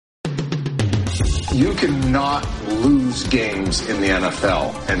You cannot lose games in the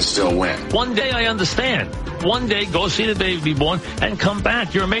NFL and still win. One day I understand. One day go see the baby be born and come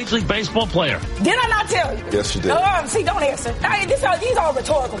back. You're a Major League Baseball player. Did I not tell you? Yes, you did. See, don't answer. These are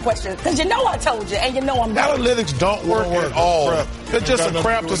rhetorical questions because you know I told you and you know I'm right. Analytics don't work at all. It's just a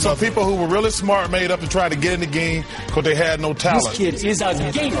crap to some people who were really smart, made up to try to get in the game because they had no talent. This kid is a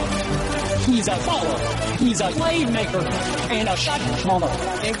gamer. He's a baller. He's a playmaker and a shot caller.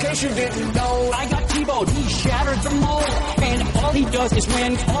 In case you didn't know, I got T-Bowed. He shattered the mold, and all he does is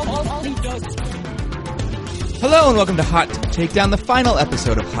win. All he does is win. Hello and welcome to Hot Takedown, the final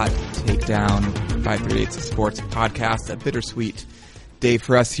episode of Hot Takedown, 538's sports podcast. A bittersweet day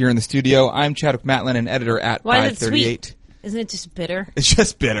for us here in the studio. I'm Chadwick Matlin, an editor at Why 538. Is it sweet? Isn't it just bitter? It's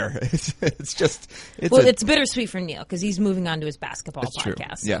just bitter. It's bittersweet for Neil because he's moving on to his basketball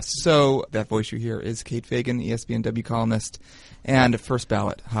podcast. True. Yes. So that voice you hear is Kate Fagan, ESPNW columnist and first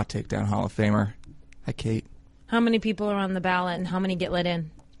ballot Hot Takedown Hall of Famer. Hi, Kate. How many people are on the ballot and how many get let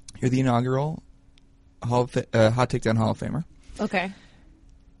in? You're the inaugural Hot Takedown Hall of Famer. Okay.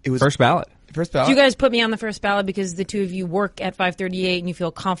 It was first ballot. First ballot. Do you guys put me on the first ballot because the two of you work at 538 and you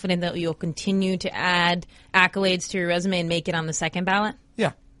feel confident that you'll continue to add accolades to your resume and make it on the second ballot?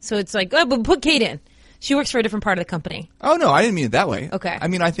 Yeah. So it's like, oh, but put Kate in. She works for a different part of the company. Oh, no, I didn't mean it that way. Okay. I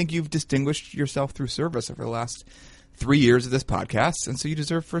mean, I think you've distinguished yourself through service over the last 3 years of this podcast, and so you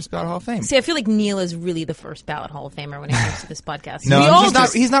deserve First Ballot Hall of Fame. See, I feel like Neil is really the first ballot Hall of Famer when it comes to this podcast. No,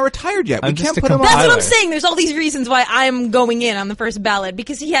 he's not retired yet. We can't put him on. That's what I'm saying. There's all these reasons why I'm going in on the first ballot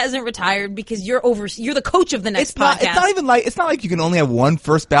because he hasn't retired because you're the coach of the next podcast. It's not like you can only have one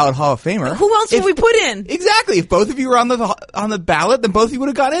First Ballot Hall of Famer. Who else would we put in? Exactly. If both of you were on the ballot, then both of you would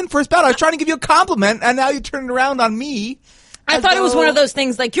have got in first ballot. I was trying to give you a compliment, and now you turn it around on me. I thought it was one of those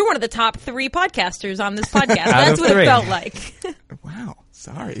things like you're one of the top 3 podcasters on this podcast. That's what it felt like. Wow.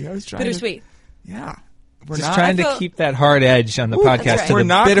 Sorry. I was trying Bittersweet. Yeah. We're just trying to keep that hard edge on the podcast right. to We're the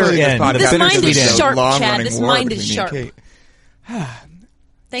not bitter end. This mind is sharp, Long Chad. This mind is sharp. Kate.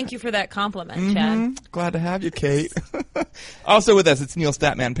 Thank you for that compliment, Chad. Glad to have you, Kate. Also with us, it's Neil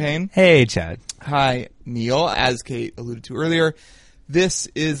Statman Payne. Hey, Chad. Hi, Neil. As Kate alluded to earlier, this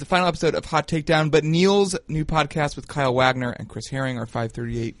is the final episode of Hot Takedown, but Neil's new podcast with Kyle Wagner and Chris Herring, our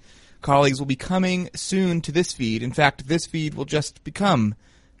 538 colleagues, will be coming soon to this feed. In fact, this feed will just become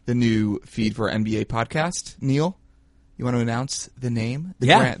the new feed for our NBA podcast. Neil, you want to announce the name?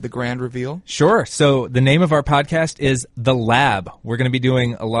 The grand reveal? Sure. So the name of our podcast is The Lab. We're going to be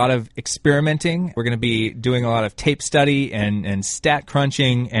doing a lot of experimenting. We're going to be doing a lot of tape study and stat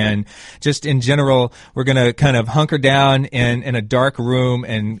crunching. And just in general, we're going to kind of hunker down in a dark room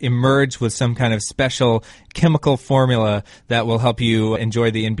and emerge with some kind of special chemical formula that will help you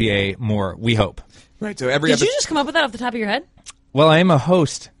enjoy the NBA more, we hope. Right. So Did you just come up with that off the top of your head? Well, I am a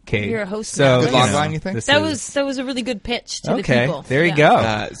host, Kate. You're a host so, now. Good log line, you think? That was a really good pitch to the people. Okay, there you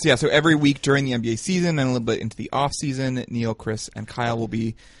go. So every week during the NBA season and a little bit into the off season, Neil, Chris, and Kyle will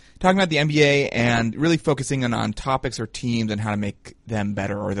be talking about the NBA and really focusing on topics or teams and how to make them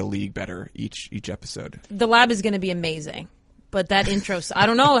better or the league better each episode. The Lab is going to be amazing. But that intro, I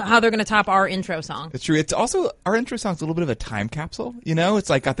don't know how they're going to top our intro song. It's true. It's also, our intro song's a little bit of a time capsule. You know, it's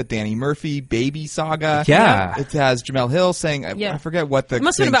like got the Danny Murphy baby saga. Yeah. It has Jamel Hill saying, I forget what the It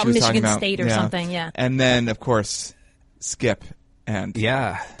must have been about Michigan about. State or something, yeah. And then, of course, Skip and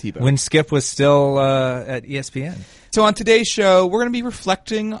Tebow. When Skip was still at ESPN. So on today's show, we're going to be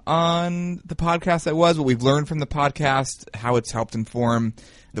reflecting on the podcast that was, what we've learned from the podcast, how it's helped inform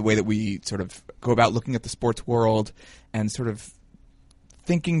the way that we sort of go about looking at the sports world and sort of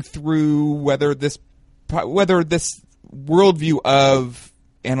thinking through whether this worldview of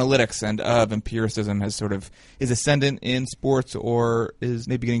analytics and of empiricism has sort of is ascendant in sports or is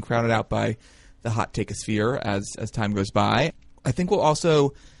maybe getting crowded out by the hot take-sphere as time goes by. I think we'll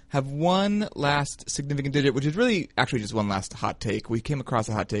also have one last significant digit, which is really actually just one last hot take. We came across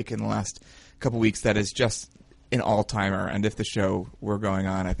a hot take in the last couple weeks that is just an all-timer, and if the show were going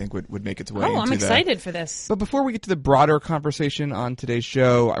on, I think would make its way into I'm excited for this. But before we get to the broader conversation on today's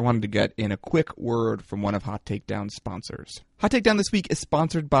show, I wanted to get in a quick word from one of Hot Takedown's sponsors. Hot Takedown this week is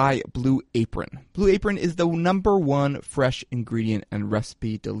sponsored by Blue Apron. Blue Apron is the #1 fresh ingredient and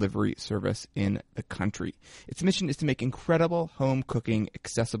recipe delivery service in the country. Its mission is to make incredible home cooking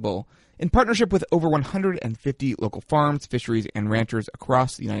accessible. In partnership with over 150 local farms, fisheries, and ranchers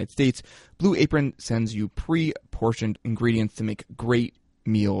across the United States, Blue Apron sends you pre-portioned ingredients to make great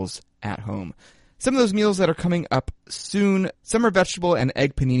meals at home. Some of those meals that are coming up soon, some are vegetable and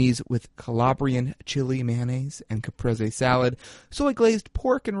egg paninis with Calabrian chili mayonnaise and caprese salad, soy-glazed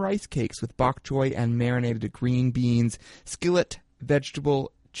pork and rice cakes with bok choy and marinated green beans, skillet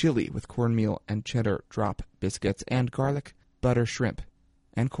vegetable chili with cornmeal and cheddar drop biscuits, and garlic butter shrimp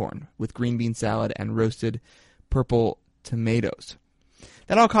and corn with green bean salad and roasted purple tomatoes.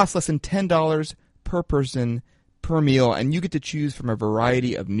 That all costs less than $10 per person per meal, and you get to choose from a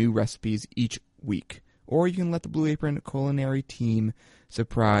variety of new recipes each week. Or you can let the Blue Apron culinary team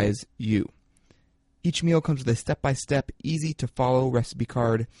surprise you. Each meal comes with a step-by-step, easy-to-follow recipe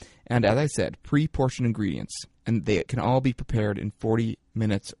card, and as I said, pre-portioned ingredients, and they can all be prepared in 40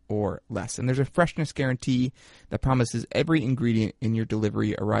 minutes or less. And there's a freshness guarantee that promises every ingredient in your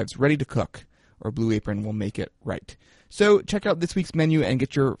delivery arrives ready to cook, or Blue Apron will make it right. So check out this week's menu and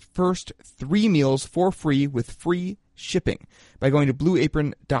get your first 3 meals for free with free shipping by going to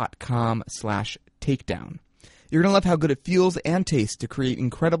blueapron.com/takedown. You're going to love how good it feels and tastes to create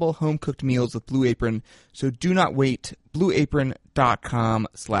incredible home-cooked meals with Blue Apron, so do not wait.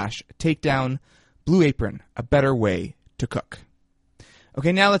 blueapron.com/takedown. Blue Apron, a better way to cook.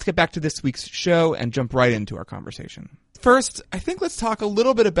 Okay, now let's get back to this week's show and jump right into our conversation. First, I think let's talk a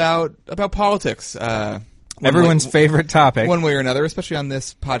little bit about politics. Everyone's favorite topic. One way or another, especially on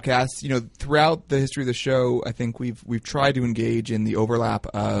this podcast. You know, throughout the history of the show, I think we've tried to engage in the overlap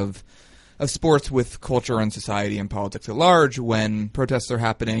of sports with culture and society and politics at large. When protests are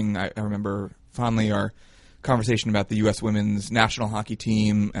happening, I remember fondly our conversation about the U.S. women's national hockey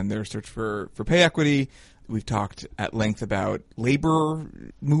team and their search for pay equity. We've talked at length about labor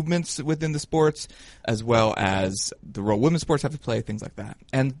movements within the sports, as well as the role women's sports have to play, things like that.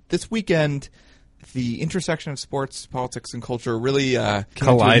 And this weekend, the intersection of sports, politics, and culture really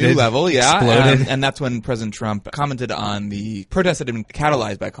collided, to a new level, exploded. And that's when President Trump commented on the protests that had been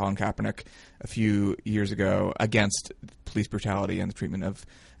catalyzed by Colin Kaepernick a few years ago against police brutality and the treatment of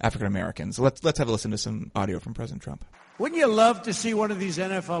African Americans. So let's have a listen to some audio from President Trump. Wouldn't you love to see one of these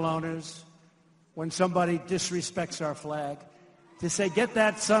NFL owners, when somebody disrespects our flag, to say, "Get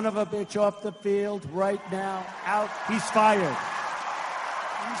that son of a bitch off the field right now, out, he's fired.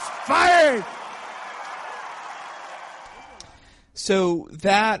 He's fired!" So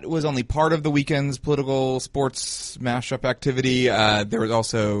that was only part of the weekend's political sports mashup activity. There was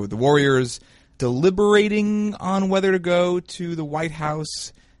also the Warriors deliberating on whether to go to the White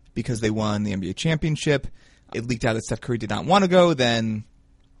House because they won the NBA championship. It leaked out that Steph Curry did not want to go. Then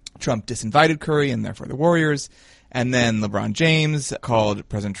Trump disinvited Curry and therefore the Warriors. And then LeBron James called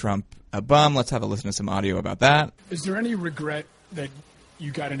President Trump a bum. Let's have a listen to some audio about that. Is there any regret that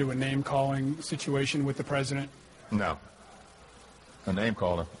you got into a name-calling situation with the president? No. A name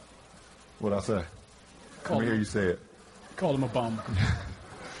caller. What'd I say? Let me hear you say it. Called him a bum.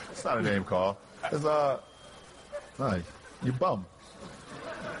 It's not a name call. It's no, you bum.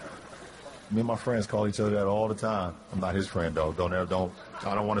 Me and my friends call each other that all the time. I'm not his friend though. I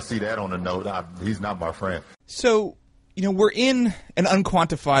don't want to see that on the note. He's not my friend. So, you know, we're in an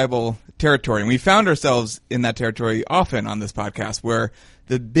unquantifiable territory, and we found ourselves in that territory often on this podcast, where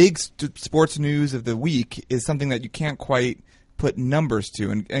the big sports news of the week is something that you can't quite put numbers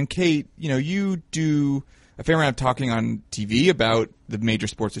to. And Kate, you know, you do a fair amount of talking on TV about the major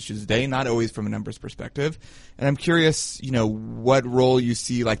sports issues today, not always from a numbers perspective. And I'm curious, you know, what role you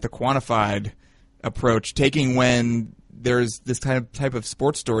see like the quantified approach taking when there's this type of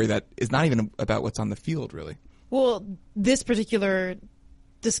sports story that is not even about what's on the field, really. Well, this particular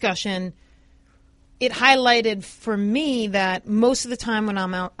discussion, it highlighted for me that most of the time when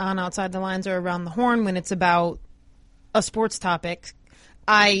I'm out on Outside the Lines or Around the Horn, when it's about a sports topic,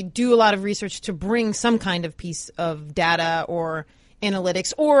 I do a lot of research to bring some kind of piece of data or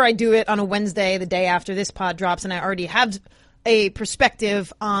analytics, or I do it on a Wednesday, the day after this pod drops, and I already have a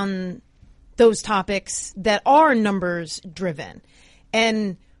perspective on those topics that are numbers driven.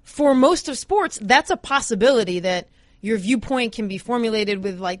 And for most of sports, that's a possibility that your viewpoint can be formulated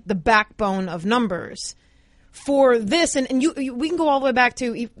with like the backbone of numbers. For this, and we can go all the way back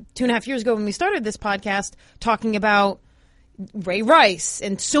to 2.5 years ago when we started this podcast talking about Ray Rice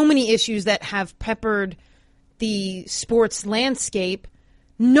and so many issues that have peppered the sports landscape.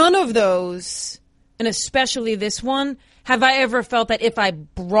 None of those, and especially this one, have I ever felt that if I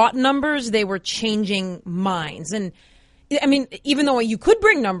brought numbers, they were changing minds. And I mean, even though you could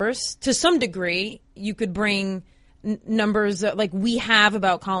bring numbers to some degree, you could bring numbers like we have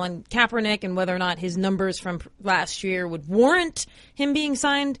about Colin Kaepernick and whether or not his numbers from last year would warrant him being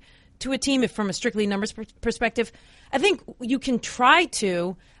signed to a team, if from a strictly numbers perspective. I think you can try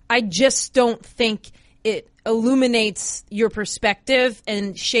to. I just don't think it illuminates your perspective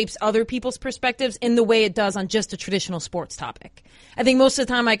and shapes other people's perspectives in the way it does on just a traditional sports topic. I think most of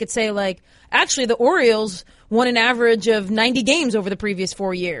the time I could say, like, actually the Orioles won an average of 90 games over the previous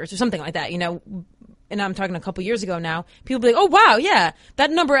 4 years or something like that, you know. and I'm talking a couple years ago now, people be like, oh, wow, yeah, that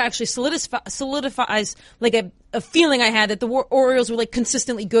number actually solidifies like a feeling I had that the Orioles were like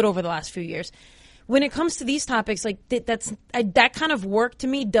consistently good over the last few years. When it comes to these topics, like that kind of work to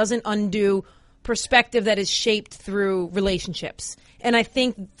me doesn't undo perspective that is shaped through relationships. And I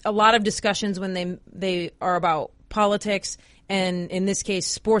think a lot of discussions when they are about politics, and in this case,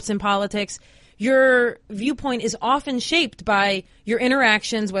 sports and politics, your viewpoint is often shaped by your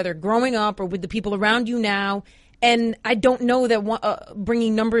interactions, whether growing up or with the people around you now. And I don't know that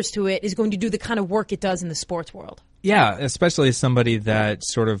bringing numbers to it is going to do the kind of work it does in the sports world. Yeah, especially as somebody that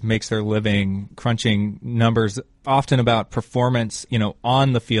sort of makes their living crunching numbers, often about performance,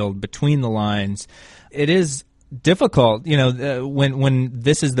 on the field, between the lines. It is difficult, when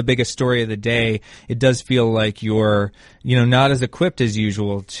this is the biggest story of the day, it does feel like you're, not as equipped as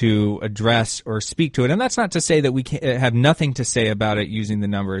usual to address or speak to it. And that's not to say that we have nothing to say about it using the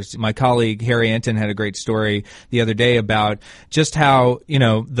numbers. My colleague Harry Anton had a great story the other day about just how,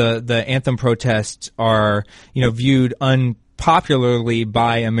 the anthem protests are, viewed unpopularly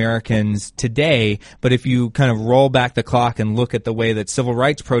by Americans today, but if you kind of roll back the clock and look at the way that civil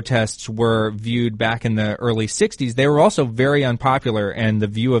rights protests were viewed back in the early 60s, they were also very unpopular, and the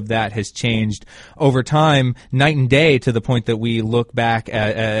view of that has changed over time, night and day, to the point that we look back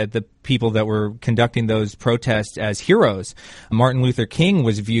at the people that were conducting those protests as heroes. Martin Luther King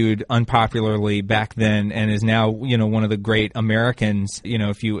was viewed unpopularly back then and is now, one of the great Americans,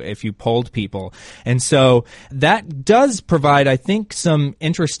 if you polled people. And so that does provide, I think, some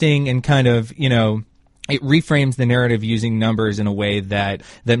interesting and kind of, it reframes the narrative using numbers in a way that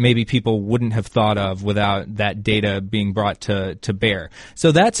maybe people wouldn't have thought of without that data being brought to bear.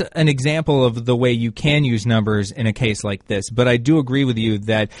 So that's an example of the way you can use numbers in a case like this. But I do agree with you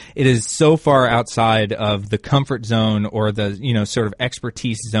that it is so far outside of the comfort zone or the, sort of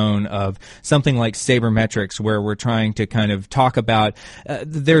expertise zone of something like sabermetrics, where we're trying to kind of talk about,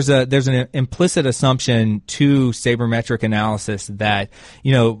 there's an implicit assumption to sabermetric analysis that,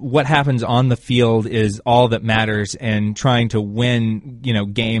 what happens on the field is all that matters, and trying to win,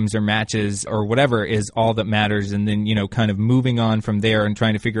 games or matches or whatever is all that matters. And then, kind of moving on from there and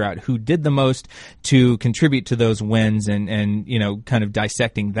trying to figure out who did the most to contribute to those wins and kind of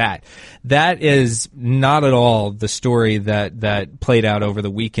dissecting that. That is not at all the story that played out over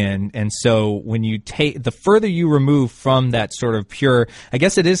the weekend. And so when you the further you remove from that sort of pure, I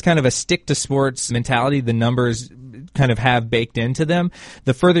guess it is kind of a stick to sports mentality, the numbers kind of have baked into them,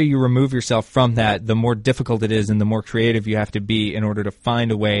 the further you remove yourself from that, the more difficult it is and the more creative you have to be in order to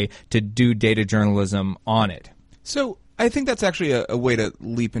find a way to do data journalism on it. So I think that's actually a way to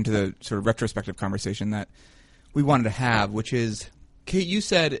leap into the sort of retrospective conversation that we wanted to have, which is, Kate, you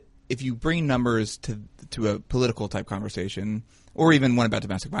said if you bring numbers to a political type conversation, or even one about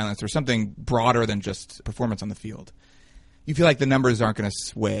domestic violence or something broader than just performance on the field, you feel like the numbers aren't going to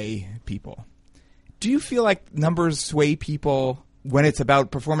sway people. Do you feel like numbers sway people when it's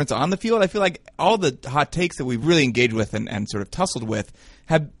about performance on the field? I feel like all the hot takes that we've really engaged with and sort of tussled with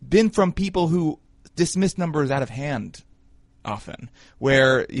have been from people who dismiss numbers out of hand often,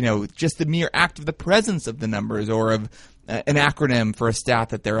 where, just the mere act of the presence of the numbers or of an acronym for a stat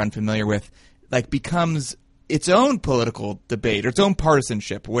that they're unfamiliar with, like, becomes its own political debate or its own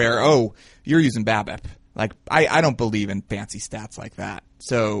partisanship where, oh, you're using BABIP. Like, I don't believe in fancy stats like that.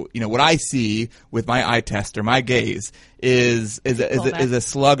 So, what I see with my eye test or my gaze is a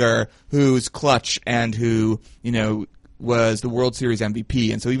slugger who's clutch and who, was the World Series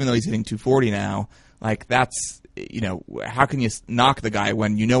MVP. And so even though he's hitting 240 now, like, that's, how can you knock the guy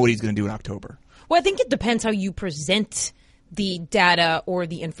when you know what he's going to do in October? Well, I think it depends how you present the data or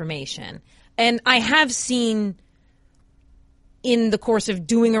the information. And I have seen in the course of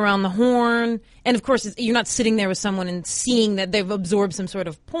doing Around the Horn, and of course you're not sitting there with someone and seeing that they've absorbed some sort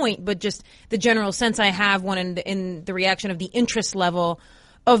of point, but just the general sense I have in the reaction of the interest level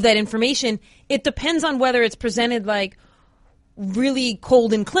of that information, it depends on whether it's presented like really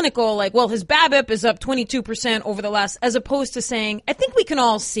cold and clinical, like, well, his BABIP is up 22% over the last, as opposed to saying, I think we can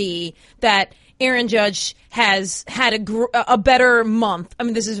all see that Aaron Judge has had a better month. I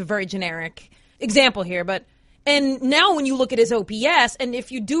mean, this is a very generic example here, but and now when you look at his OPS, and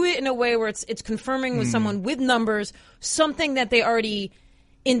if you do it in a way where it's confirming with someone with numbers, something that they already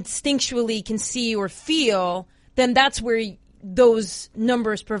instinctually can see or feel, then that's where those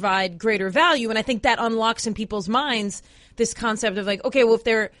numbers provide greater value. And I think that unlocks in people's minds this concept of like, okay, well,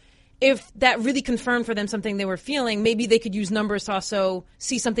 if that really confirmed for them something they were feeling, maybe they could use numbers to also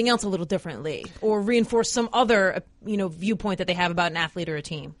see something else a little differently or reinforce some other, viewpoint that they have about an athlete or a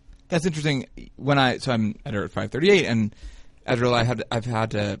team. That's interesting. I'm editor at 538, and editorial, I've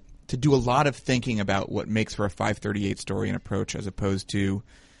had to do a lot of thinking about what makes for a 538 story and approach, as opposed to,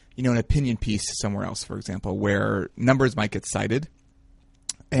 an opinion piece somewhere else, for example, where numbers might get cited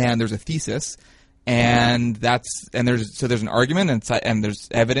and there's a thesis. And there's an argument and there's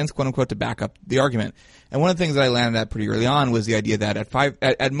evidence, quote unquote, to back up the argument. And one of the things that I landed at pretty early on was the idea that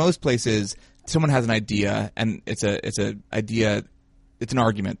at most places someone has an idea, and it's an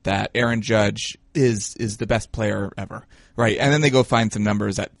argument that Aaron Judge is the best player ever, right? And then they go find some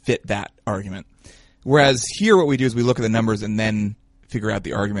numbers that fit that argument. Whereas here, what we do is we look at the numbers and then figure out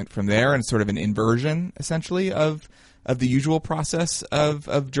the argument from there, and sort of an inversion, essentially, of the usual process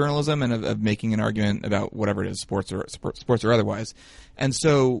of journalism and of making an argument about whatever it is, sports or otherwise. And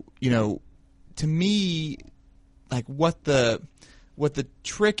so, to me, like what the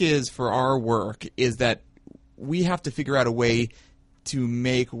trick is for our work is that we have to figure out a way to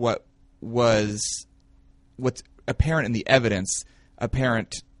make what's apparent in the evidence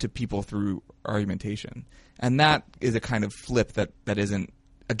apparent to people through argumentation. And that is a kind of flip that isn't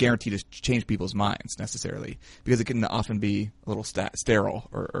a guarantee to change people's minds necessarily, because it can often be a little sterile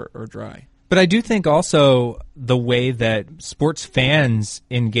or dry. But I do think also the way that sports fans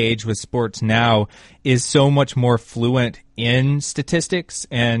engage with sports now is so much more fluent in statistics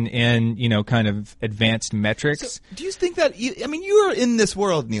and in, kind of advanced metrics. So do you think that, you're in this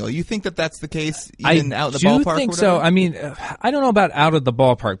world, Neil. You think that that's the case even out of the ballpark? I do think so. I don't know about out of the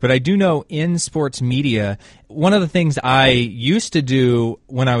ballpark, but I do know in sports media, one of the things I used to do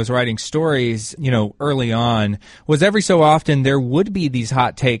when I was writing stories, early on, was every so often there would be these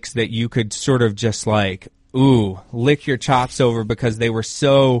hot takes that you could sort of just lick your chops over because they were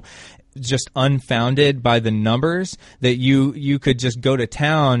so just unfounded by the numbers that you could just go to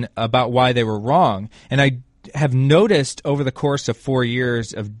town about why they were wrong. And I have noticed over the course of 4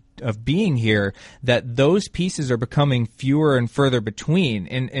 years of being here that those pieces are becoming fewer and further between.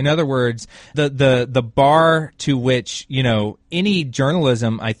 In other words, the bar to which, any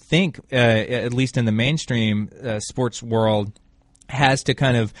journalism, I think, at least in the mainstream sports world, has to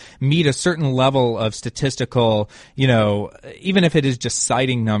kind of meet a certain level of statistical, even if it is just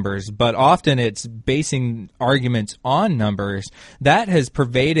citing numbers, but often it's basing arguments on numbers. That has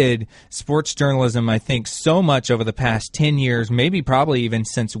pervaded sports journalism, I think, so much over the past 10 years, maybe probably even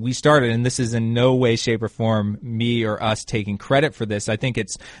since we started. And this is in no way, shape, or form me or us taking credit for this. I think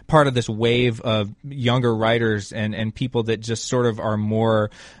it's part of this wave of younger writers and people that just sort of are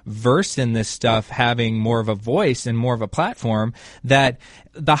more versed in this stuff, having more of a voice and more of a platform, that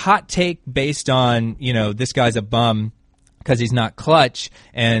the hot take based on, this guy's a bum because he's not clutch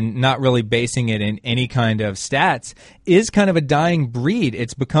and not really basing it in any kind of stats is kind of a dying breed.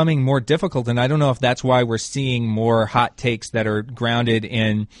 It's becoming more difficult, and I don't know if that's why we're seeing more hot takes that are grounded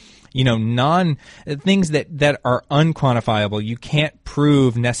in things that are unquantifiable. You can't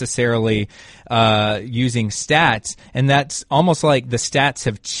prove necessarily using stats, and that's almost like the stats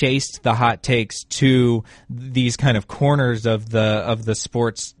have chased the hot takes to these kind of corners of the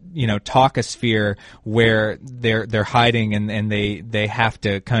sports talkosphere where they're hiding and they have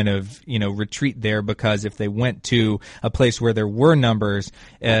to kind of retreat there, because if they went to a place where there were numbers,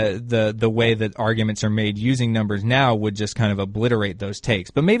 the way that arguments are made using numbers now would just kind of obliterate those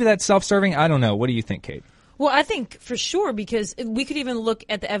takes. But maybe that's self-serving. I don't know. What do you think, Kate? Well, I think for sure, because we could even look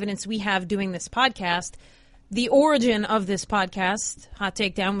at the evidence we have doing this podcast. The origin of this podcast, Hot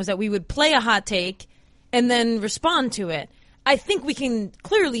Takedown, was that we would play a hot take and then respond to it. I think we can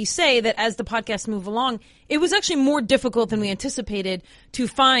clearly say that as the podcast moved along, it was actually more difficult than we anticipated to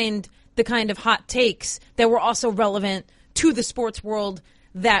find the kind of hot takes that were also relevant to the sports world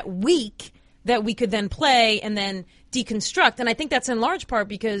that week that we could then play and then deconstruct. And I think that's in large part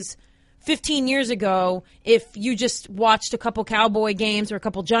because 15 years ago, if you just watched a couple Cowboy games or a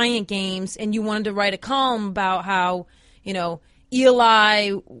couple Giant games and you wanted to write a column about how,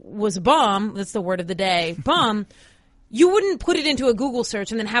 Eli was a bum, that's the word of the day, bum, you wouldn't put it into a Google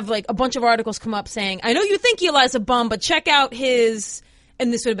search and then have a bunch of articles come up saying, I know you think Eli's a bum, but check out his,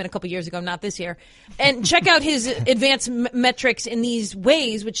 and this would have been a couple years ago, not this year, and check out his advanced metrics in these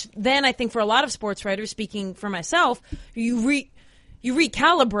ways, which then I think for a lot of sports writers, speaking for myself, you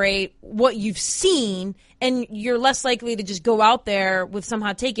recalibrate what you've seen, and you're less likely to just go out there with some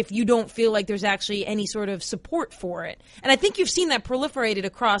hot take if you don't feel like there's actually any sort of support for it. And I think you've seen that proliferated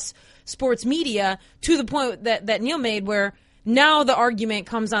across sports media to the point that Neil made, where now the argument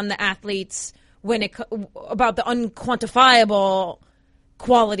comes on the athletes about the unquantifiable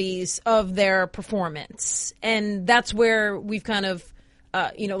qualities of their performance. And that's where we've kind of,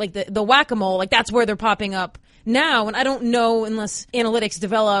 like the whack-a-mole, like that's where they're popping up now. And I don't know, unless analytics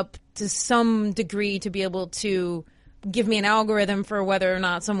develop to some degree to be able to give me an algorithm for whether or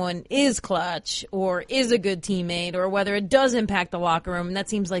not someone is clutch or is a good teammate or whether it does impact the locker room. And that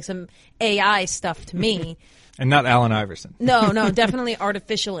seems like some AI stuff to me. And not Allen Iverson. No, definitely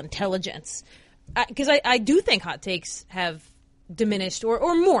artificial intelligence. Because I do think hot takes have diminished or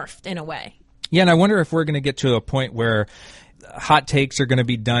morphed in a way. Yeah, and I wonder if we're going to get to a point where hot takes are going to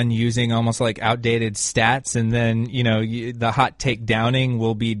be done using almost like outdated stats, and then the hot take downing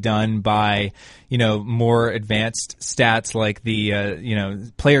will be done by more advanced stats like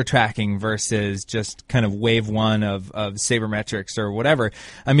the player tracking versus just kind of wave one of sabermetrics or whatever.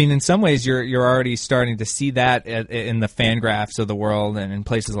 I mean, in some ways you're already starting to see that in the fan graphs of the world and in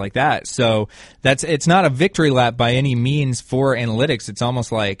places like that. So it's not a victory lap by any means for analytics. It's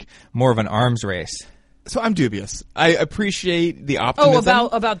almost like more of an arms race. So I'm dubious. I appreciate the optimism. Oh,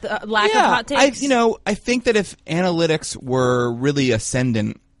 about the lack of hot takes? I think that if analytics were really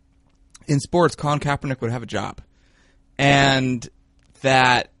ascendant in sports, Colin Kaepernick would have a job. And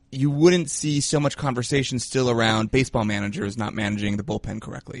that you wouldn't see so much conversation still around baseball managers not managing the bullpen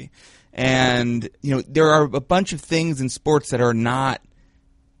correctly. And, there are a bunch of things in sports that are not,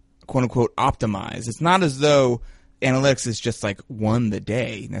 quote unquote, optimized. It's not as though analytics is just like won the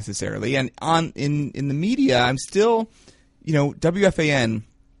day necessarily. And in the media, I'm still, WFAN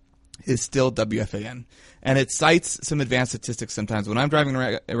is still WFAN. And it cites some advanced statistics sometimes. When I'm driving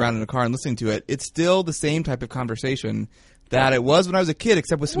around in a car and listening to it, it's still the same type of conversation that it was when I was a kid,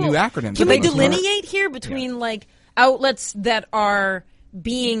 except with some new acronyms. Can we delineate here between outlets that are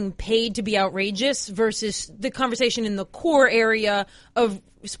being paid to be outrageous versus the conversation in the core area of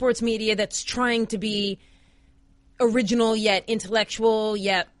sports media that's trying to be original yet intellectual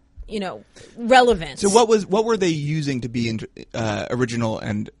yet relevant? So what were they using to be original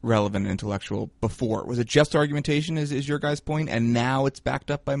and relevant and intellectual before? Was it just argumentation is your guys' point, and now it's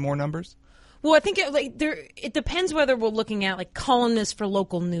backed up by more numbers? Well, I think it depends whether we're looking at columnists for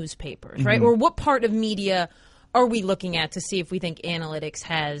local newspapers, right? Or what part of media are we looking at to see if we think analytics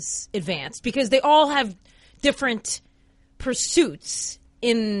has advanced? Because they all have different pursuits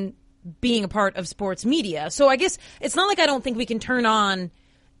in being a part of sports media. So I guess it's not like I don't think we can turn on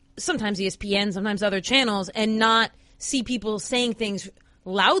sometimes ESPN, sometimes other channels, and not see people saying things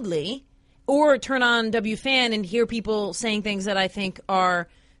loudly, or turn on WFAN and hear people saying things that I think are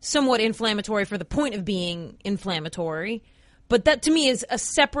somewhat inflammatory for the point of being inflammatory. But that, to me, is a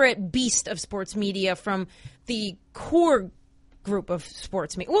separate beast of sports media from the core group of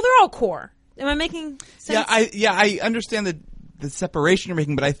sports media. Well, they're all core. Am I making sense? I understand the separation you're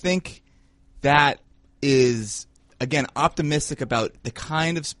making, but I think that is, again, optimistic about the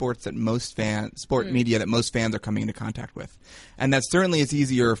kind of sports that media that most fans are coming into contact with. And that certainly is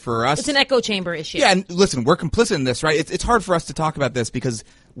easier for us. It's an echo chamber issue. Yeah, and listen, we're complicit in this, right? It's hard for us to talk about this because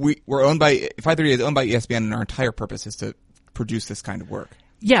we're owned by 530 is owned by ESPN, and our entire purpose is to produce this kind of work.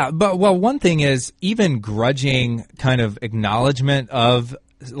 Yeah, but one thing is even grudging kind of acknowledgement of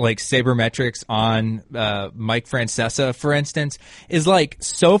sabermetrics on Mike Francesa, for instance, is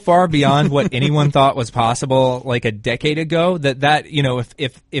so far beyond what anyone thought was possible a decade ago that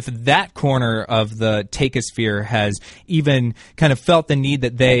if that corner of the takeosphere has even kind of felt the need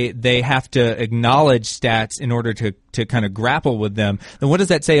that they have to acknowledge stats in order to kind of grapple with them, then what does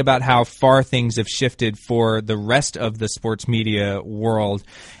that say about how far things have shifted for the rest of the sports media world?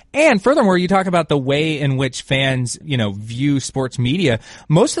 And furthermore, you talk about the way in which fans, view sports media.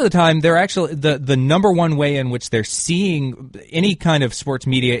 Most of the time, they're actually the number one way in which they're seeing any kind of sports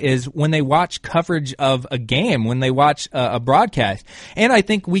media is when they watch coverage of a game, when they watch a broadcast. And I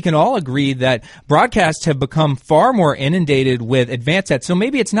think we can all agree that broadcasts have become far more inundated with advanced stats. So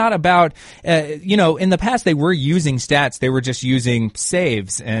maybe it's not about, in the past they were using stats. They were just using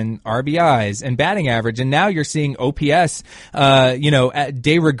saves and RBIs and batting average. And now you're seeing OPS, at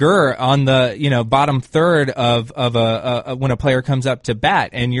de rigueur on the bottom third of when a player comes up to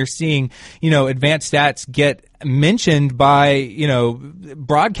bat, and you're seeing advanced stats get mentioned by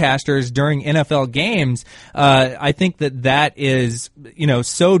broadcasters during NFL games. I think that is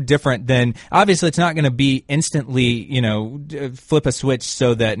so different than, obviously it's not going to be instantly flip a switch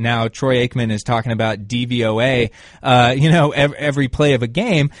so that now Troy Aikman is talking about DVOA every play of a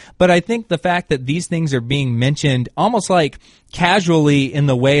game. But I think the fact that these things are being mentioned almost casually in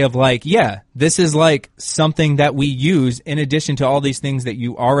the way of this is something that we use in addition to all these things that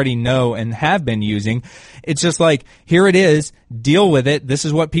you already know and have been using. It's just here it is, deal with it. This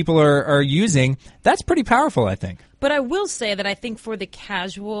is what people are using. That's pretty powerful, I think. But I will say that I think for the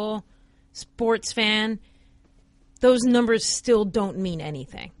casual sports fan, those numbers still don't mean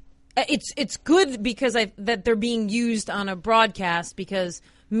anything. It's good because that they're being used on a broadcast, because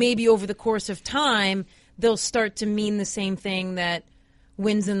maybe over the course of time they'll start to mean the same thing that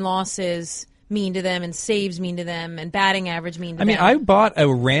wins and losses mean to them, and saves mean to them, and batting average mean to them. I mean, I bought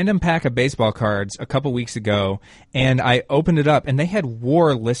a random pack of baseball cards a couple weeks ago, and I opened it up, and they had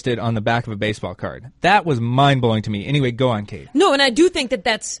WAR listed on the back of a baseball card. That was mind-blowing to me. Anyway, go on, Kate. No, and I do think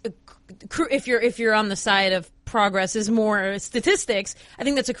that's if you're on the side of progress is more statistics. I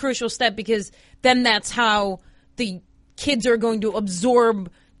think that's a crucial step, because then that's how the kids are going to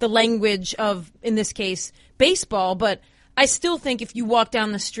absorb the language of, in this case, baseball. But I still think if you walk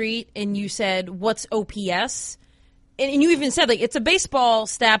down the street and you said, what's OPS? And you even said, like, it's a baseball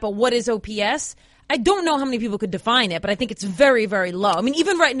stat, but what is OPS? I don't know how many people could define it, but I think it's very, very low. I mean,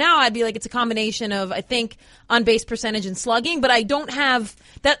 even right now, I'd be like, it's a combination of, I think, on-base percentage and slugging, but I don't have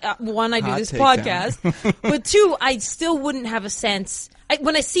that. One, I do this podcast, but two, I still wouldn't have a sense.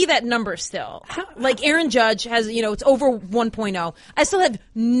 When I see that number still, like Aaron Judge has, it's over 1.0, I still have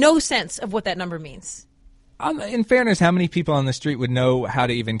no sense of what that number means. In fairness, how many people on the street would know how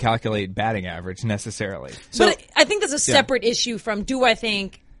to even calculate batting average necessarily? So, but I think that's a separate issue from, do I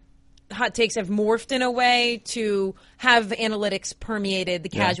think hot takes have morphed in a way to have analytics permeated the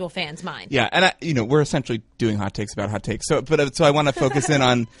casual fan's mind? Yeah, and we're essentially doing hot takes about hot takes. So I want to focus in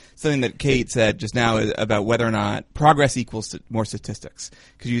on something that Kate said just now about whether or not progress equals more statistics.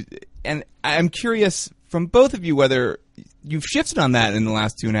 And I'm curious from both of you whether you've shifted on that in the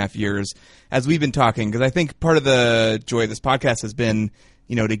last 2.5 years as we've been talking, because I think part of the joy of this podcast has been,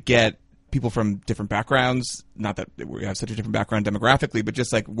 to get people from different backgrounds, not that we have such a different background demographically, but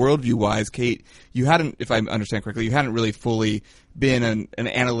just like worldview-wise. Kate, you hadn't, if I understand correctly, you hadn't really fully been an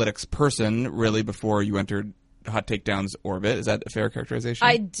analytics person really before you entered Hot Takedown's orbit. Is that a fair characterization?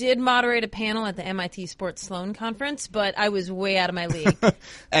 I did moderate a panel at the MIT Sports Sloan Conference, but I was way out of my league.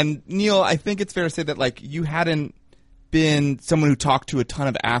 And Neil, I think it's fair to say that like you hadn't been someone who talked to a ton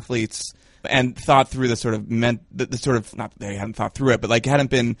of athletes and thought through the sort of not that they hadn't thought through it, but like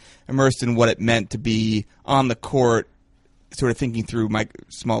hadn't been immersed in what it meant to be on the court, sort of thinking through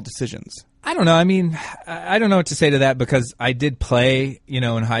small decisions. I don't know. I mean, I don't know what to say to that, because I did play,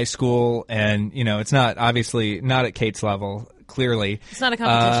 in high school, and, it's not, obviously, not at Kate's level, clearly. It's not a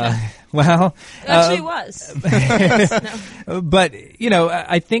competition. Well. Actually, it was. No. But,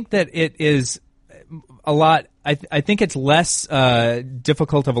 I think that it is a lot. I think it's less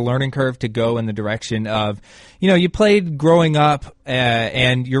difficult of a learning curve to go in the direction of, you played growing up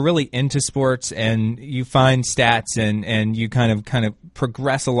and you're really into sports and you find stats and you kind of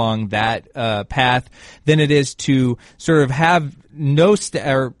progress along that path than it is to sort of have not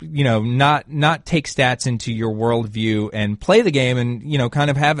take stats into your worldview and play the game and,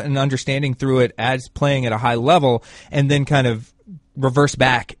 kind of have an understanding through it as playing at a high level, and then kind of reverse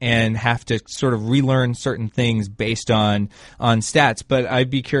back and have to sort of relearn certain things based on stats. But I'd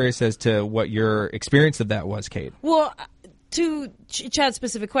be curious as to what your experience of that was, Kate. Well, to Chad's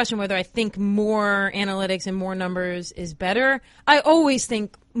specific question, whether I think more analytics and more numbers is better, I always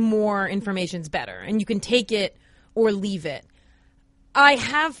think more information is better, and you can take it or leave it. I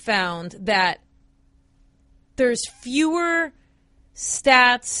have found that there's fewer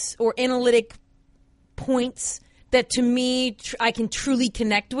stats or analytic points that to me I can truly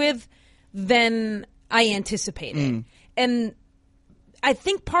connect with than I anticipated. And I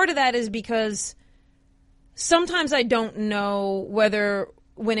think part of that is because sometimes I don't know whether,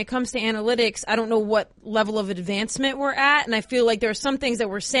 when it comes to analytics, I don't know what level of advancement we're at, and I feel like there are some things that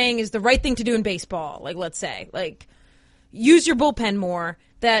we're saying is the right thing to do in baseball, like let's say, like use your bullpen more,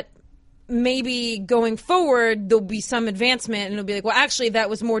 that maybe going forward there'll be some advancement and it'll be like, well, actually that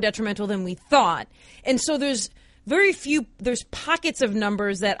was more detrimental than we thought. And so there's pockets of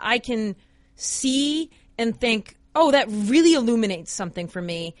numbers that I can see and think, oh, that really illuminates something for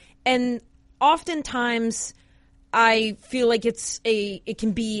me. And oftentimes I feel like it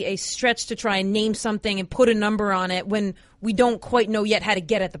can be a stretch to try and name something and put a number on it when we don't quite know yet how to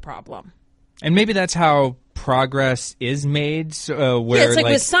get at the problem. And maybe that's how progress is made. Where it's like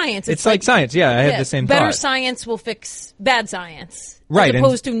with science. It's like science. Yeah, I had the same better thought. Science will fix bad science. Right. As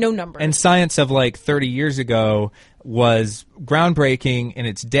opposed to no number. And science of like 30 years ago was groundbreaking in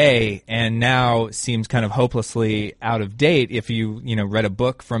its day, and now seems kind of hopelessly out of date if you read a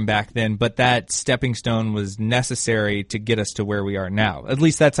book from back then. But that stepping stone was necessary to get us to where we are now. At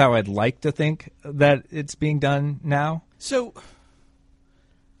least that's how I'd like to think that it's being done now. So,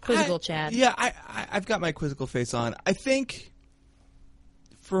 quizzical Chad. Yeah, I've got my quizzical face on. I think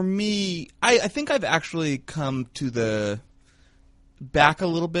for me, I think I've actually come to the back a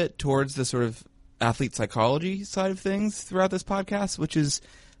little bit towards the sort of athlete psychology side of things throughout this podcast, which is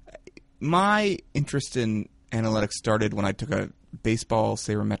my interest in analytics started when I took a baseball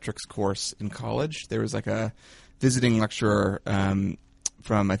sabermetrics course in college. There was like a visiting lecturer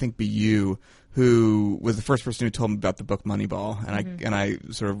from, I think, BU, who was the first person who told me about the book Moneyball, and I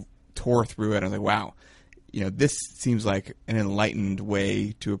sort of tore through it. And I was like, wow, this seems like an enlightened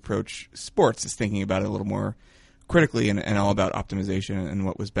way to approach sports, is thinking about it a little more critically and all about optimization and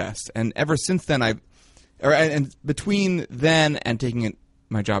what was best. And ever since then, and between then and taking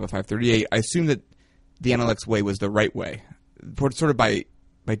my job at 538, I assumed that the analytics way was the right way, sort of by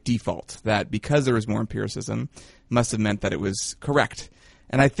default, that because there was more empiricism, must have meant that it was correct.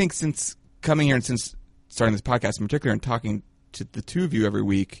 And I think since coming here and since starting this podcast in particular and talking to the two of you every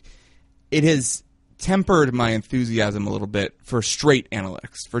week, it has tempered my enthusiasm a little bit for straight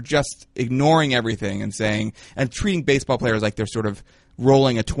analytics, for just ignoring everything and treating baseball players like they're sort of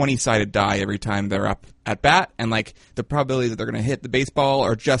rolling a 20-sided die every time they're up at bat, and like the probability that they're going to hit the baseball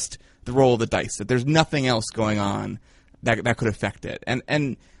are just the roll of the dice, that there's nothing else going on that could affect it.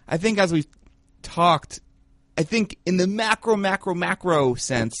 And I think as we've talked, I think in the macro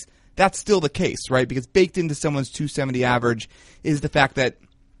sense, that's still the case, right? Because baked into someone's 270 average is the fact that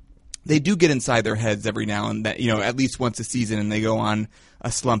they do get inside their heads every now and then, at least once a season, and they go on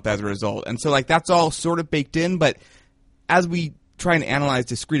a slump as a result. And so, like, that's all sort of baked in, but as we try and analyze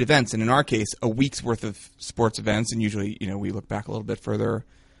discrete events, and in our case, a week's worth of sports events, and usually, we look back a little bit further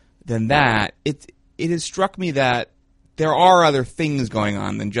than that, it has struck me that there are other things going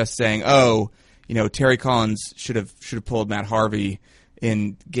on than just saying, Terry Collins should have pulled Matt Harvey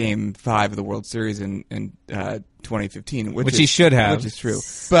in Game 5 of the World Series in 2015, which he should have, which is true.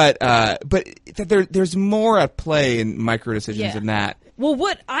 But there's more at play in micro decisions than that. Well,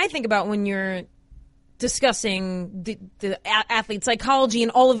 what I think about when you're discussing the athlete psychology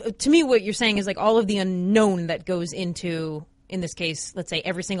and all of, to me, what you're saying is like all of the unknown that goes into, in this case, let's say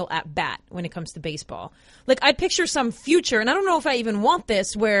every single at bat when it comes to baseball. Like, I picture some future, and I don't know if I even want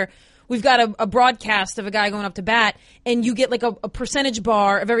this, where we've got a broadcast of a guy going up to bat, and you get like a percentage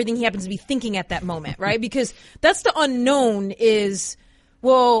bar of everything he happens to be thinking at that moment, right? Because that's the unknown is,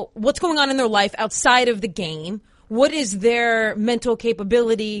 well, what's going on in their life outside of the game? What is their mental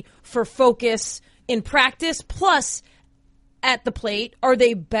capability for focus in practice? Plus, at the plate, are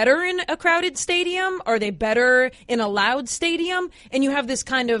they better in a crowded stadium? Are they better in a loud stadium? And you have this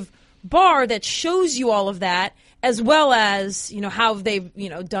kind of bar that shows you all of that, as well as, how they've,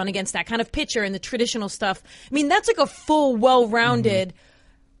 done against that kind of pitcher and the traditional stuff. I mean, that's like a full, well-rounded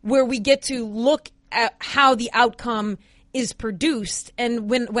where we get to look at how the outcome is produced. And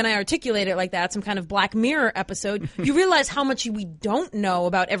when I articulate it like that, some kind of Black Mirror episode, you realize how much we don't know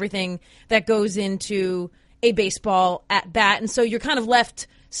about everything that goes into a baseball at bat. And so you're kind of left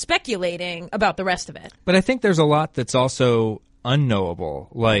speculating about the rest of it. But I think there's a lot that's also unknowable,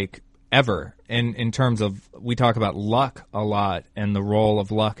 like ever, in terms of, we talk about luck a lot and the role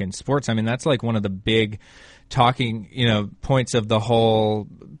of luck in sports. I mean, that's like one of the big talking, points of the whole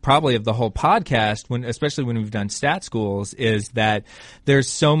podcast, especially when we've done stat schools, is that there's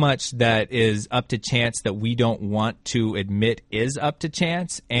so much that is up to chance that we don't want to admit is up to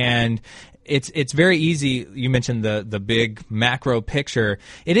chance. And it's very easy. You mentioned the big macro picture.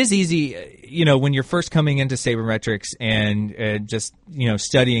 It is easy, when you're first coming into sabermetrics and just,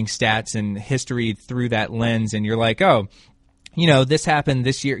 studying stats and history through that lens, and you're like, oh, this happened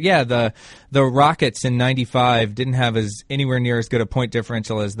this year. Yeah, the Rockets in '95 didn't have anywhere near as good a point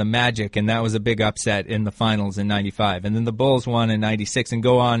differential as the Magic, and that was a big upset in the finals in '95. And then the Bulls won in '96, and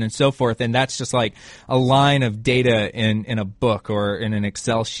go on and so forth. And that's just like a line of data in a book or in an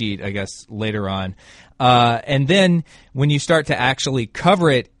Excel sheet, I guess, later on. And then when you start to actually cover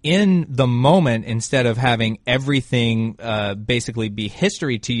it in the moment, instead of having everything basically be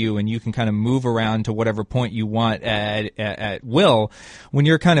history to you, and you can kind of move around to whatever point you want at will, when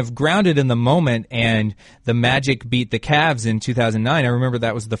you're kind of grounded in the moment, and the Magic beat the Cavs in 2009, I remember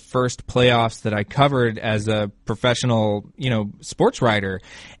that was the first playoffs that I covered as a professional, sports writer.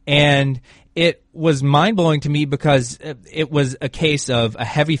 And it was mind-blowing to me because it was a case of a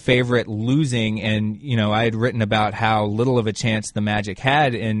heavy favorite losing, and, I had written about how little of a chance the Magic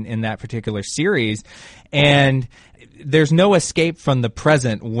had in that particular series. And there's no escape from the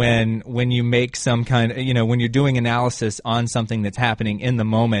present when you make some kind of, when you're doing analysis on something that's happening in the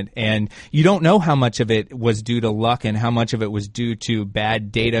moment, and you don't know how much of it was due to luck and how much of it was due to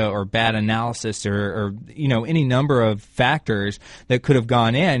bad data or bad analysis or any number of factors that could have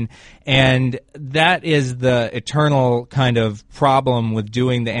gone in. And that is the eternal kind of problem with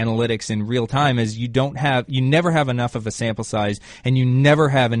doing the analytics in real time, is you never have enough of a sample size, and you never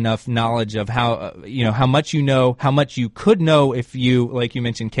have enough knowledge of how how much you know, how much you could know if you, like you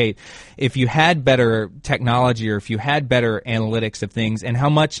mentioned, Kate, if you had better technology or if you had better analytics of things, and how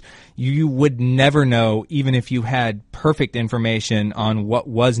much you would never know even if you had perfect information on what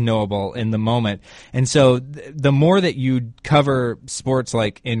was knowable in the moment. And so the more that you cover sports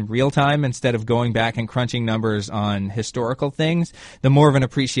like in real time instead of going back and crunching numbers on historical things, the more of an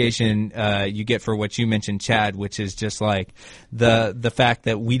appreciation you get for what you mentioned, Chad, which is just like the fact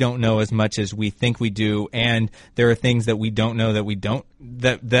that we don't know as much as we think we do, and there are things that we don't know that we don't.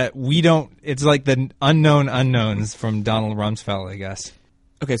 It's like the unknown unknowns from Donald Rumsfeld, I guess.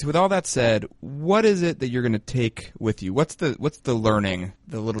 Okay, so with all that said, what is it that you're going to take with you? What's the learning,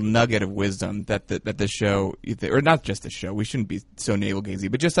 the little nugget of wisdom that the show, or not just the show, we shouldn't be so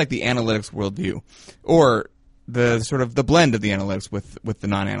navel-gazing, but just like the analytics worldview, or the sort of the blend of the analytics with the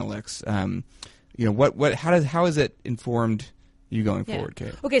non-analytics. How has it informed you going forward,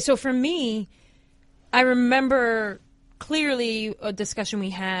 Kate? Okay, so for me, I remember clearly a discussion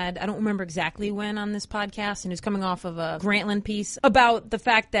we had, I don't remember exactly when on this podcast, and it was coming off of a Grantland piece about the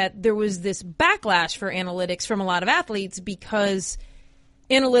fact that there was this backlash for analytics from a lot of athletes because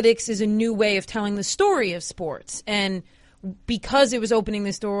analytics is a new way of telling the story of sports. And because it was opening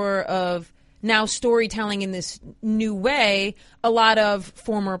this door of now storytelling in this new way, a lot of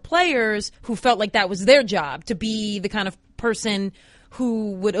former players who felt like that was their job, to be the kind of person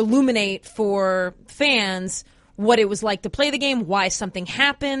who would illuminate for fans what it was like to play the game, why something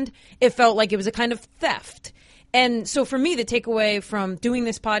happened. It felt like it was a kind of theft. And so for me, the takeaway from doing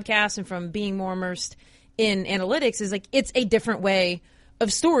this podcast and from being more immersed in analytics is like it's a different way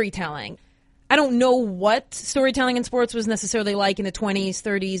of storytelling. I don't know what storytelling in sports was necessarily like in the 20s,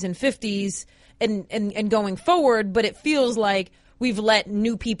 30s, and 50s and going forward, but it feels like we've let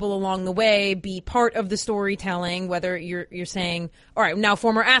new people along the way be part of the storytelling, whether you're saying, all right, now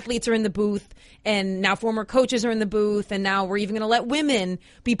former athletes are in the booth, and now former coaches are in the booth, and now we're even going to let women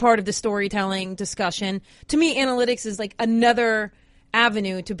be part of the storytelling discussion. To me, analytics is like another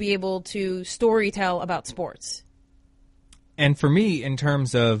avenue to be able to storytell about sports. And for me, in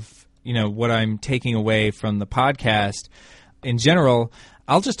terms of, what I'm taking away from the podcast in general,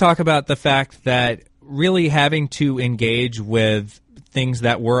 I'll just talk about the fact that really having to engage with things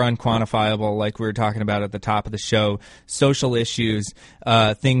that were unquantifiable, like we were talking about at the top of the show, social issues,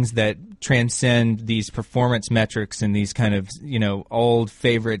 things that transcend these performance metrics and these kind of, old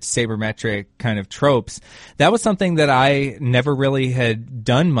favorite sabermetric kind of tropes. That was something that I never really had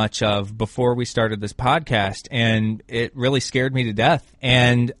done much of before we started this podcast, and it really scared me to death.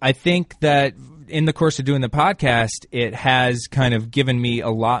 And I think that in the course of doing the podcast, it has kind of given me a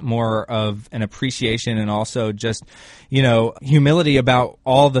lot more of an appreciation and also just, humility about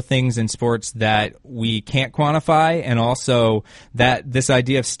all the things in sports that we can't quantify, and also that this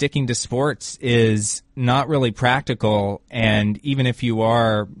idea of sticking to sports is not really practical. And even if you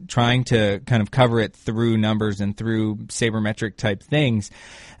are trying to kind of cover it through numbers and through sabermetric type things,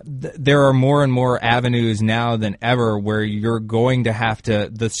 there are more and more avenues now than ever where you're going to have to,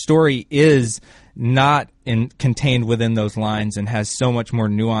 the story is not contained within those lines and has so much more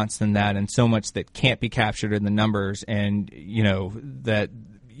nuance than that, and so much that can't be captured in the numbers, and that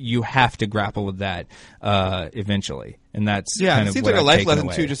you have to grapple with that eventually. And that's kind it of seems what like a I've life taken lesson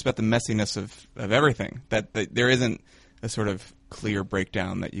away. too, just about the messiness of everything. That there isn't a sort of clear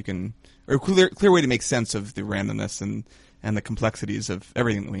breakdown that you can, or a clear way to make sense of the randomness and the complexities of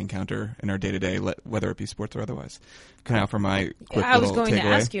everything that we encounter in our day-to-day, whether it be sports or otherwise. Can I offer my quick I was little going takeaway? to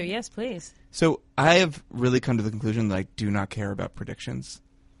ask you. Yes, please. So I have really come to the conclusion that I do not care about predictions,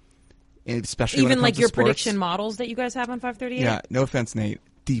 especially when it Even comes like to your sports. prediction models that you guys have on 538? Yeah, no offense, Nate.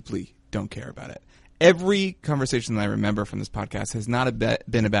 Deeply don't care about it. Every conversation that I remember from this podcast has not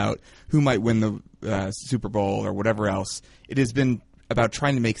been about who might win the Super Bowl or whatever else. It has been about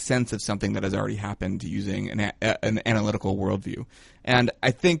trying to make sense of something that has already happened using an analytical worldview. And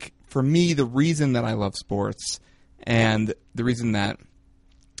I think, for me, the reason that I love sports and the reason that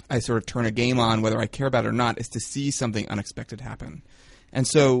I sort of turn a game on, whether I care about it or not, is to see something unexpected happen. And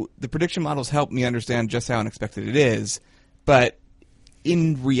so the prediction models help me understand just how unexpected it is, but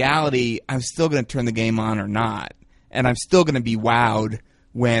in reality, I'm still going to turn the game on or not, and I'm still going to be wowed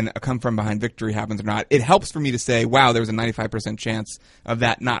when a come-from-behind victory happens or not. It helps for me to say, wow, there was a 95% chance of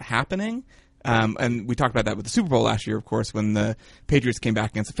that not happening. And we talked about that with the Super Bowl last year, of course, when the Patriots came back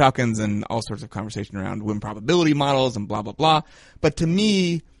against the Falcons, and all sorts of conversation around win probability models and blah, blah, blah. But to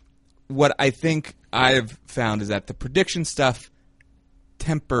me, what I think I've found is that the prediction stuff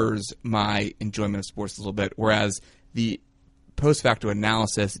tempers my enjoyment of sports a little bit, whereas the post-facto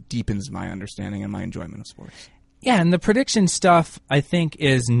analysis deepens my understanding and my enjoyment of sports. Yeah, and the prediction stuff, I think,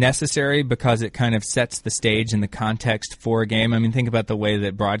 is necessary because it kind of sets the stage and the context for a game. I mean, think about the way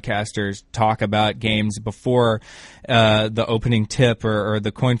that broadcasters talk about games before the opening tip or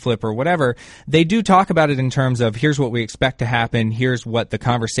the coin flip or whatever. They do talk about it in terms of here's what we expect to happen, here's what the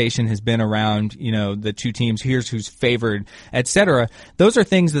conversation has been around, the two teams, here's who's favored, etc. Those are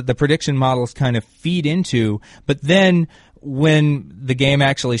things that the prediction models kind of feed into, but then when the game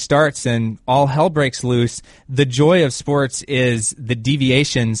actually starts and all hell breaks loose, the joy of sports is the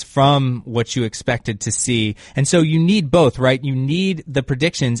deviations from what you expected to see. And so you need both, right? You need the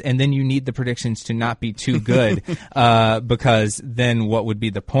predictions, and then you need the predictions to not be too good, because then what would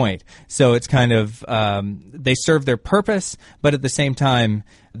be the point? So it's kind of, they serve their purpose, but at the same time,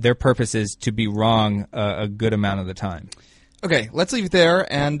 their purpose is to be wrong a good amount of the time. Okay, let's leave it there,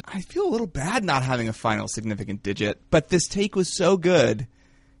 and I feel a little bad not having a final significant digit, but this take was so good,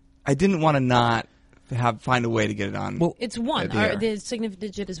 I didn't want to not find a way to get it on. Well, it's one. The significant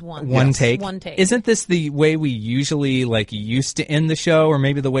digit is one. One take. One take. Isn't this the way we usually used to end the show, or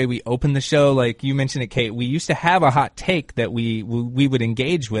maybe the way we open the show? Like you mentioned it, Kate. We used to have a hot take that we would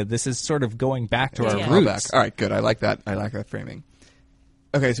engage with. This is sort of going back to our roots. All right, good. I like that. I like that framing.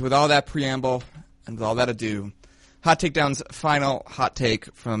 Okay, so with all that preamble and with all that ado, Hot Takedown's final hot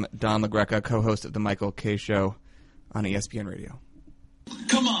take from Don LaGreca, co-host of the Michael K. Show on ESPN Radio.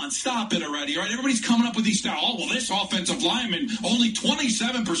 Come on, stop it already, all right? Everybody's coming up with these now. Oh, well, this offensive lineman, only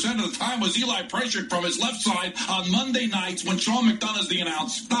 27% of the time was Eli pressured from his left side on Monday nights when Sean McDonough's the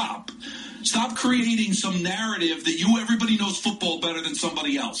announce. Stop. Stop creating some narrative that everybody knows football better than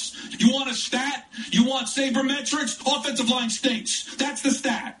somebody else. You want a stat? You want sabermetrics? Offensive line stinks. That's the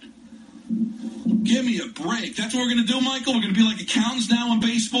stat. Give me a break. That's what we're going to do, Michael? We're going to be like accountants now in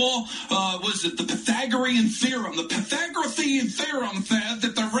baseball? Was it the Pythagorean theorem? The Pythagorean theorem said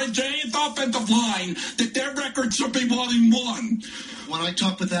that the Giants offensive line, that their record should be 1-1. When I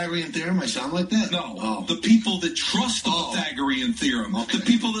talk Pythagorean theorem, I sound like that? No. Oh. The people that trust the Pythagorean theorem. Okay. The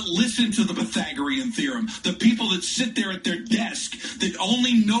people that listen to the Pythagorean theorem. The people that sit there at their desk that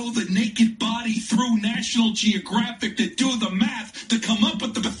only know the naked body through National Geographic, that do the math to come up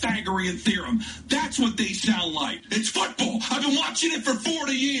with the Pythagorean theorem. That's what they sound like. It's football. I've been watching it for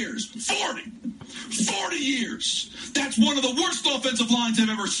 40 years. 40 years. That's one of the worst offensive lines I've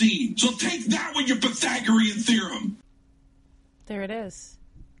ever seen. So take that with your Pythagorean theorem. There it is.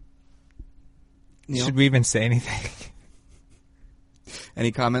 Neil? Should we even say anything?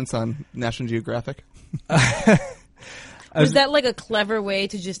 Any comments on National Geographic? Was that like a clever way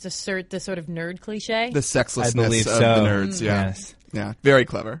to just assert the sort of nerd cliche? The sexlessness I believe of so. the nerds, yeah. Yes. Yeah, very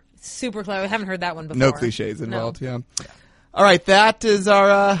clever. Super clever. I haven't heard that one before. No cliches involved, yeah. All right, that is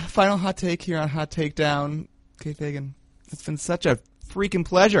our final hot take here on Hot Takedown. Kate Fagan, it's been such a freaking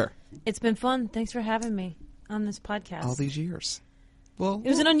pleasure. It's been fun. Thanks for having me on this podcast. All these years. Well, it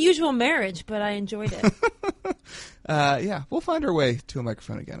was an unusual marriage, but I enjoyed it. Yeah, we'll find our way to a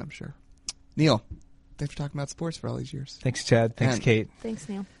microphone again, I'm sure. Neil, thanks for talking about sports for all these years. Thanks, Chad. Thanks, Kate. Thanks,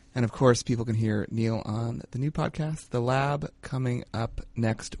 Neil. And, of course, people can hear Neil on the new podcast, The Lab, coming up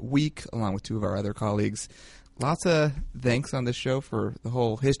next week, along with two of our other colleagues. Lots of thanks on this show for the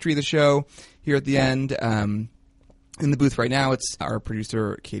whole history of the show here at the end. In the booth right now, it's our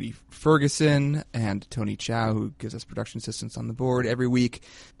producer, Katie Ferguson, and Tony Chow, who gives us production assistance on the board every week.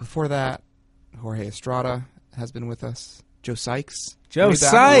 Before that, Jorge Estrada has been with us. Joe Sykes. Joe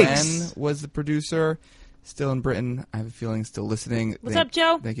Sykes! When was the producer. Still in Britain. I have a feeling still listening. What's up,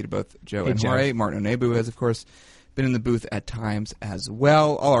 Joe? Thank you to both Joe and Jorge. Martin Onebu has, of course, been in the booth at times as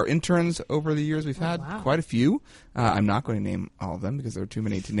well. All our interns over the years, we've had quite a few. I'm not going to name all of them because there are too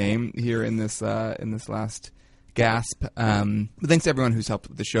many to name here in this last gasp. But thanks to everyone who's helped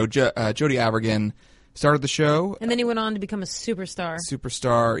with the show. Jody Abergen started the show. And then he went on to become a superstar.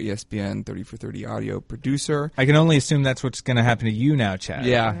 Superstar, ESPN 30 for 30 audio producer. I can only assume that's what's going to happen to you now, Chad.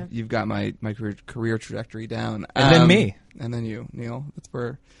 Yeah, you've got my career trajectory down. And then me. And then you, Neil. That's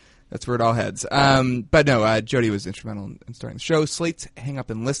where it all heads. But no, Jody was instrumental in starting the show. Slate's Hang Up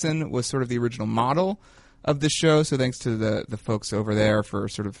and Listen was sort of the original model of the show, so thanks to the folks over there for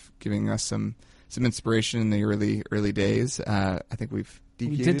sort of giving us some inspiration in the early days. I think we've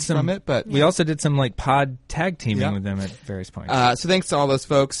deviated from it, but we also did some pod tag teaming with them at various points. So thanks to all those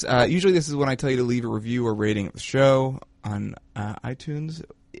folks. Usually this is when I tell you to leave a review or rating of the show on iTunes.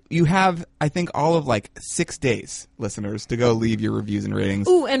 You have, I think, all of 6 days, listeners, to go leave your reviews and ratings.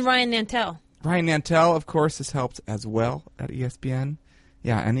 Ooh, and Ryan Nantel. Ryan Nantel, of course, has helped as well at ESPN.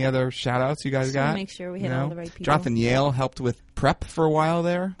 Yeah, any other shout-outs you guys got? Make sure we hit all the right people. Jonathan Yale helped with prep for a while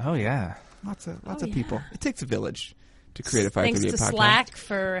there. Oh, yeah. Lots of people. It takes a village to create a 538 Thanks to podcast. Slack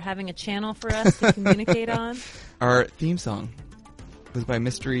for having a channel for us to communicate on. Our theme song was by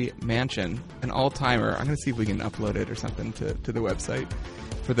Mystery Mansion, an all-timer. I'm going to see if we can upload it or something to the website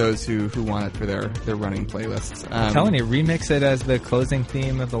for those who want it for their running playlists. I'm telling you, remix it as the closing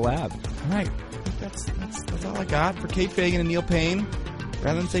theme of the lab. All right. That's all I got for Kate Fagan and Neil Payne.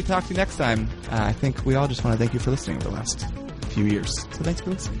 Rather than say talk to you next time, I think we all just want to thank you for listening over the last few years. So thanks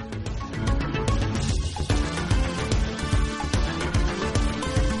for listening.